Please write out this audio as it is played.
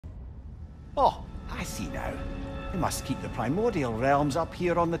Oh, I see now. They must keep the primordial realms up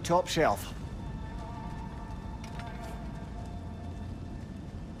here on the top shelf.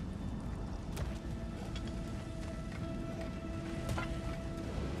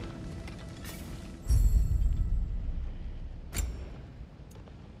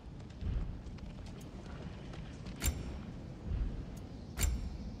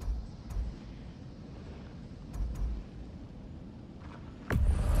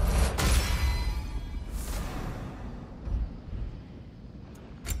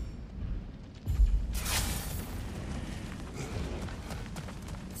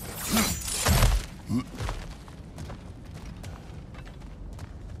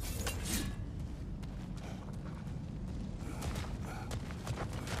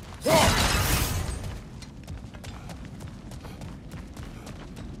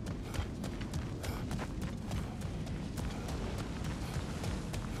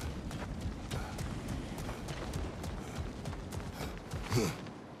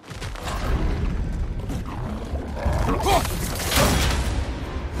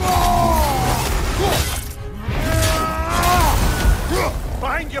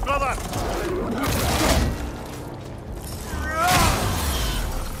 Behind you, brother!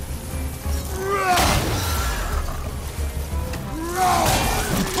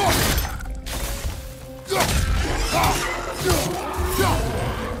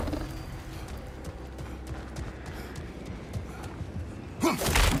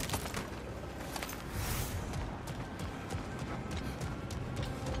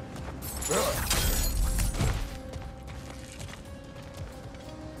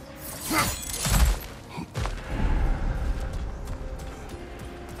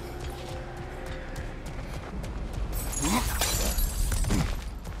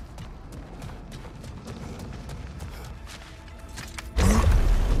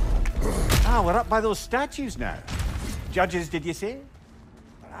 Ah, we're up by those statues now. Judges, did you say?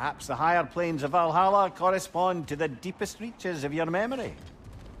 Perhaps the higher planes of Valhalla correspond to the deepest reaches of your memory.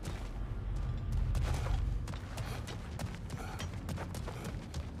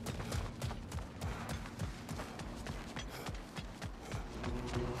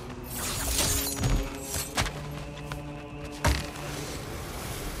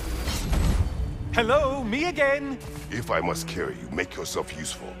 Hello, me again! If I must carry you, make yourself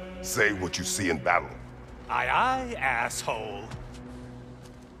useful. Say what you see in battle. Aye, aye, asshole.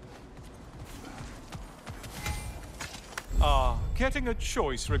 Ah, getting a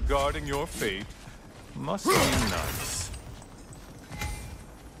choice regarding your fate must be nice.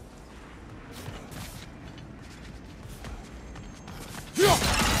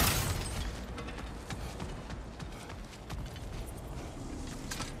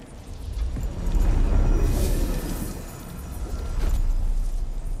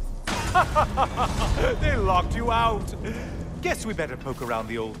 They locked you out. Guess we better poke around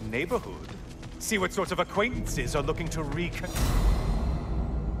the old neighborhood. See what sorts of acquaintances are looking to reconnect.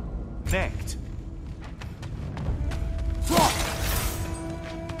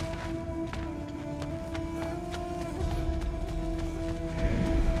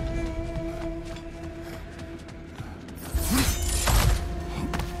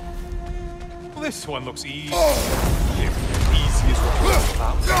 This one looks easy. Easy as what we're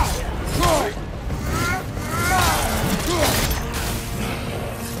about.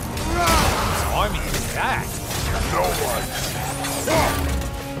 Army is that? No one.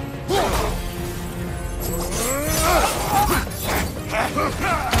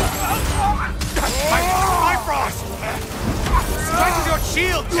 My frost! Strike with your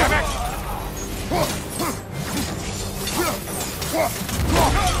shield, damn it!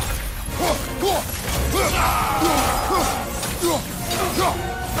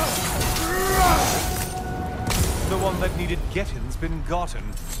 The one that needed getting's been gotten.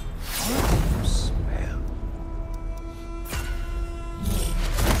 Smell.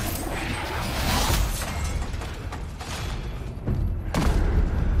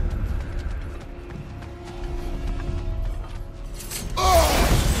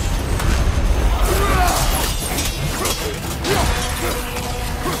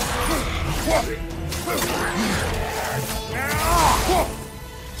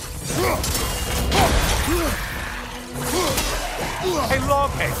 Hey,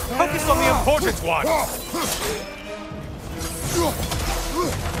 Loghead, focus on the important one!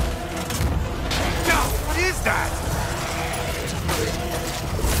 What is that?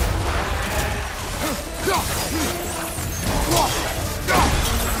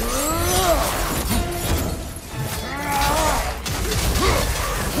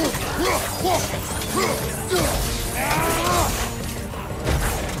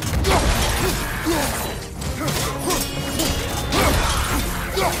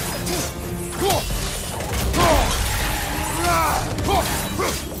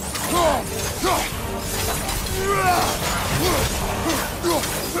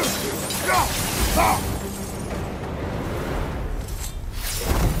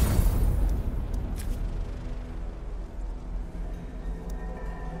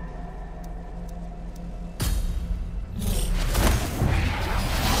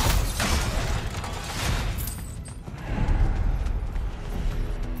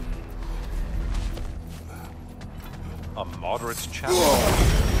 A moderate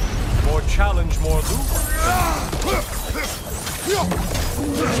challenge. More challenge, more loot.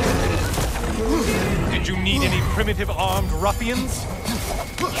 Did you need any primitive armed ruffians?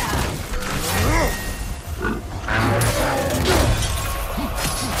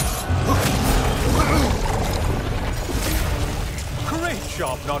 Great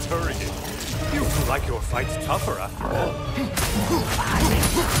job not hurrying. You feel like your fight's tougher after all.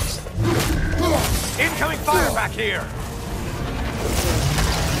 Incoming fire back here!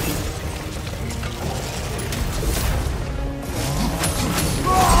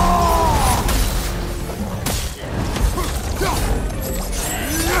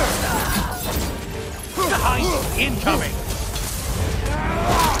 Behind you! Incoming!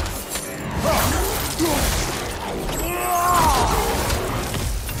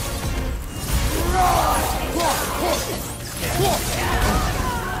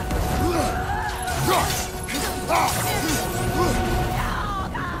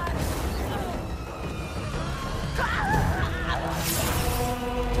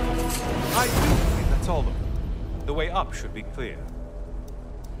 I do believe that's all of them. The way up should be clear.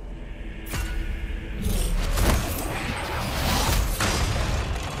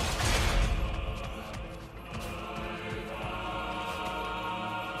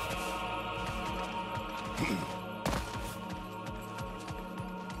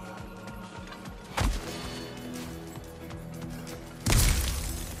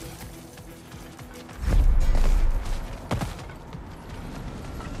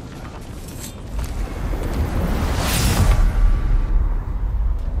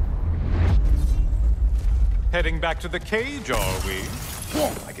 Heading back to the cage, are we?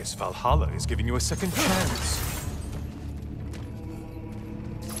 I guess Valhalla is giving you a second chance.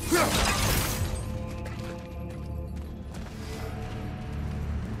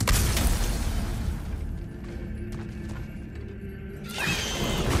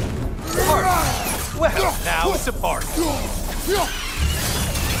 Well, now it's a party.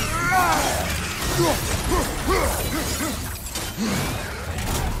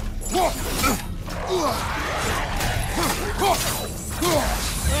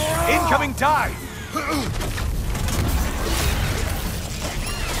 Incoming dive!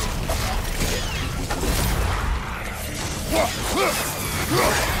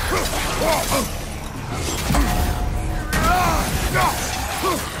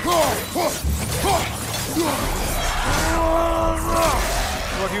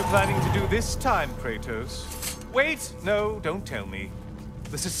 What are you planning to do this time, Kratos? Wait, no, don't tell me.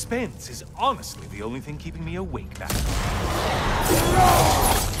 The suspense is honestly the only thing keeping me awake now.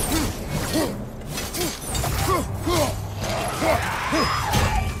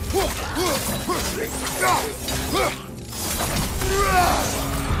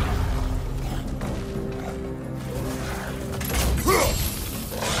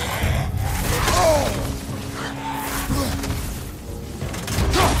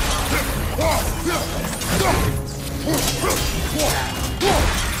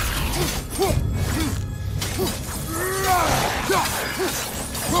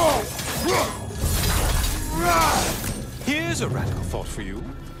 Here's a radical thought for you.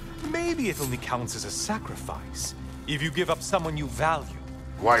 Maybe it only counts as a sacrifice if you give up someone you value.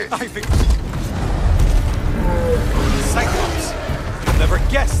 Quiet. I think... Cyclops! You'll never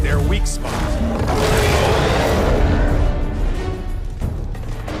guess their weak spot.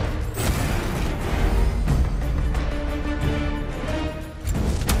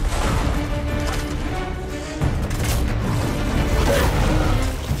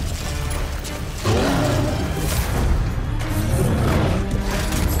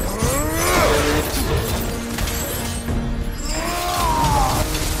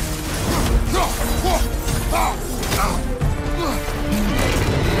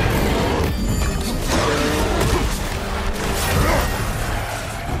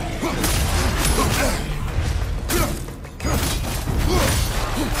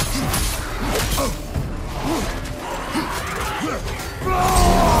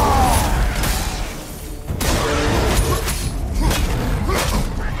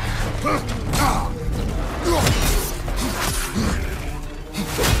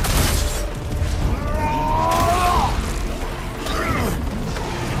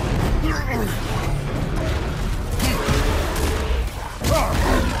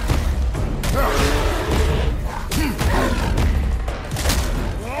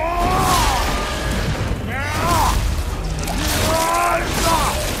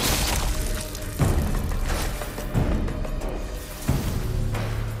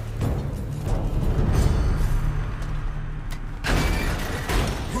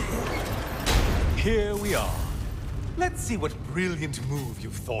 here we are. Let's see what brilliant move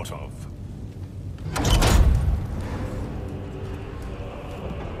you've thought of.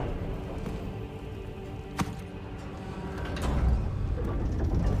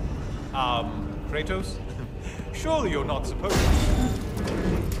 Kratos? Surely you're not supposed to.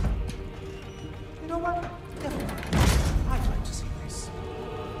 You know what? Never mind. I'd like to see this.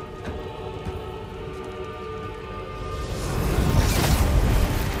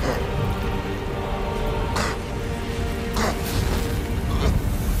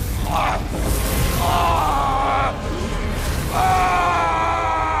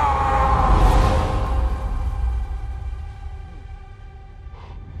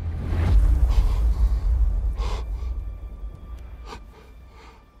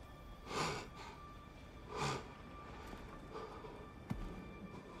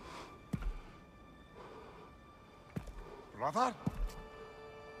 Brother?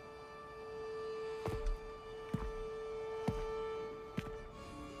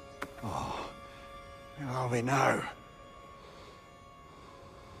 Oh, where are we now?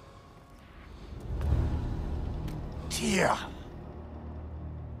 Tyr!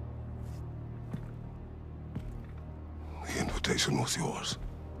 The invitation was yours.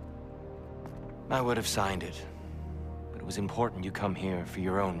 I would have signed it, but it was important you come here for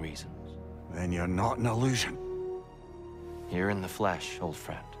your own reasons. Then you're not an illusion. Here in the flesh, old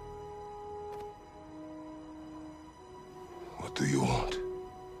friend. What do you want?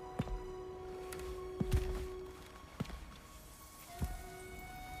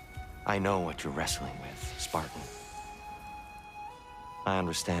 I know what you're wrestling with, Spartan. I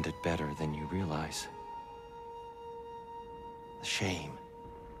understand it better than you realize. The shame.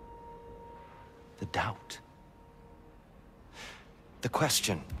 The doubt. The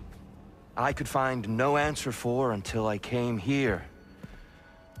question I could find no answer for until I came here.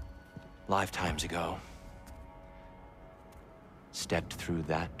 Lifetimes ago. Stepped through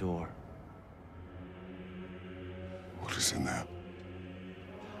that door. What is in there?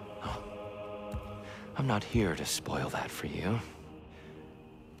 I'm not here to spoil that for you.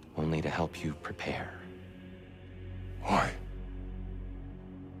 Only to help you prepare. Why?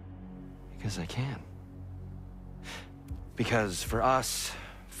 Because I can. Because for us,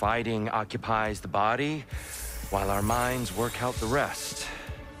 fighting occupies the body, while our minds work out the rest.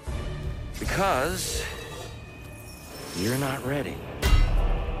 Because you're not ready.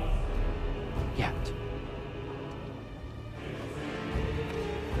 Yet.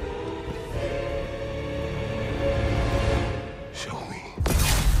 Show me.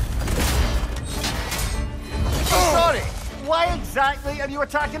 Sorry, why exactly are you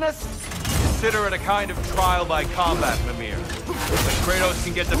attacking us? Consider it a kind of trial by combat, Mimir. If Kratos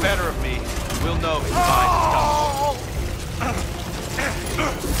can get the better of me, we'll know his mind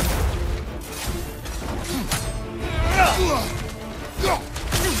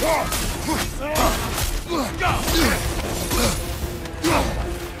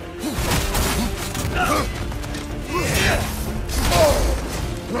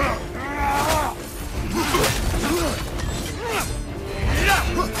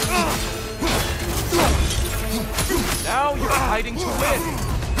Now you're fighting to win!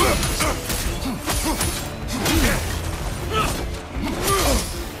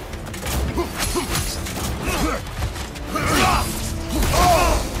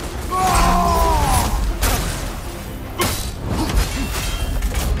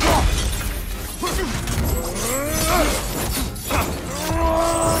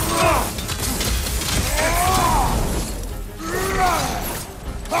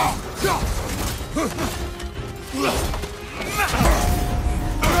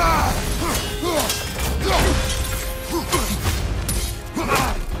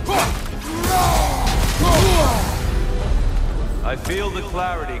 I feel the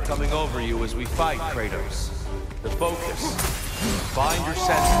clarity coming over you as we fight, Kratos. The focus. Find your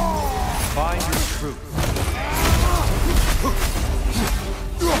center. Find your truth.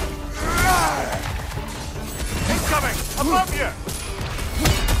 Incoming! Above you!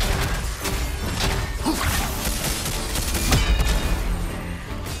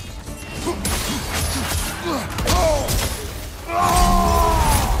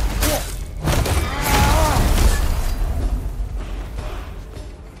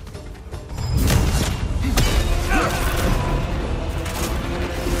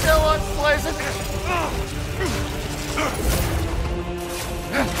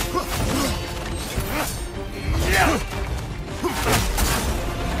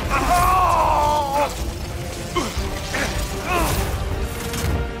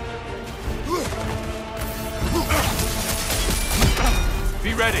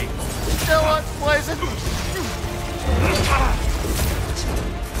 Be ready. Still unpleasant.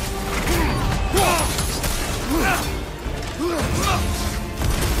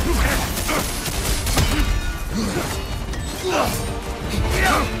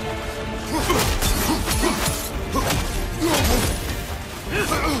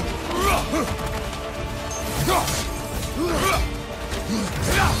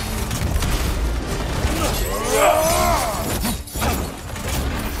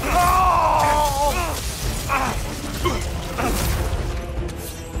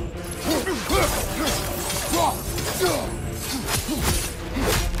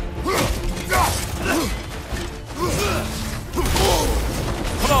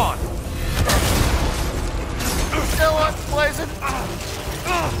 Come on! Still unpleasant.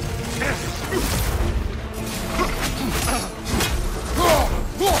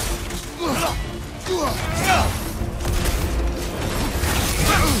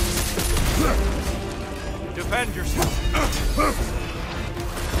 Defend yourself!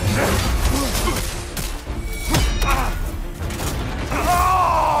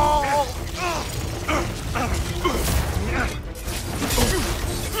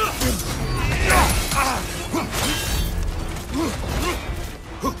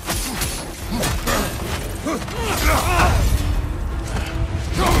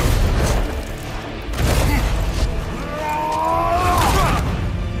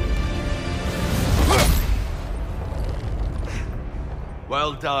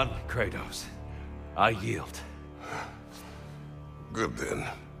 Well done, Kratos. I yield. Good then.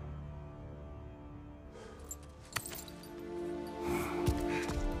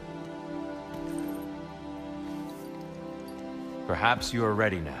 Perhaps you are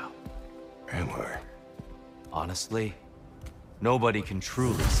ready now. Am I? Honestly, nobody can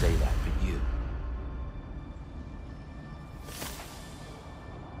truly say that but you.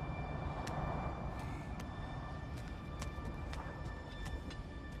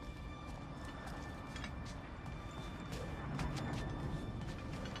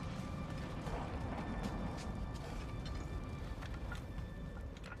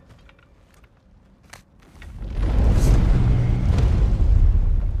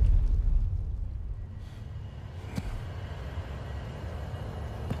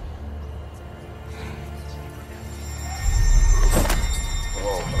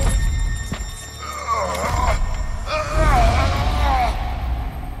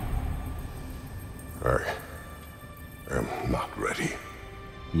 I am not ready.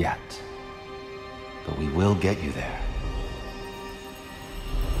 Yet. But we will get you there.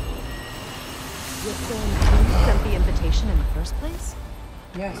 You're saying you sent the invitation in the first place?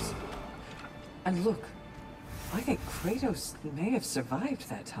 Yes. And look, I think Kratos may have survived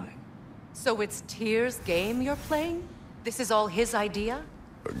that time. So it's Tyr's game you're playing? This is all his idea?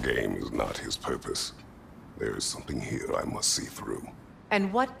 A game is not his purpose. There is something here I must see through.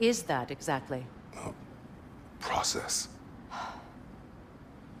 And what is that exactly? Process.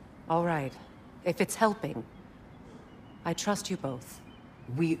 All right. If it's helping, I trust you both.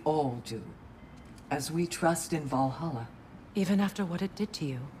 We all do. As we trust in Valhalla. Even after what it did to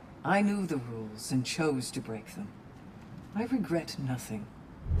you. I knew the rules and chose to break them. I regret nothing.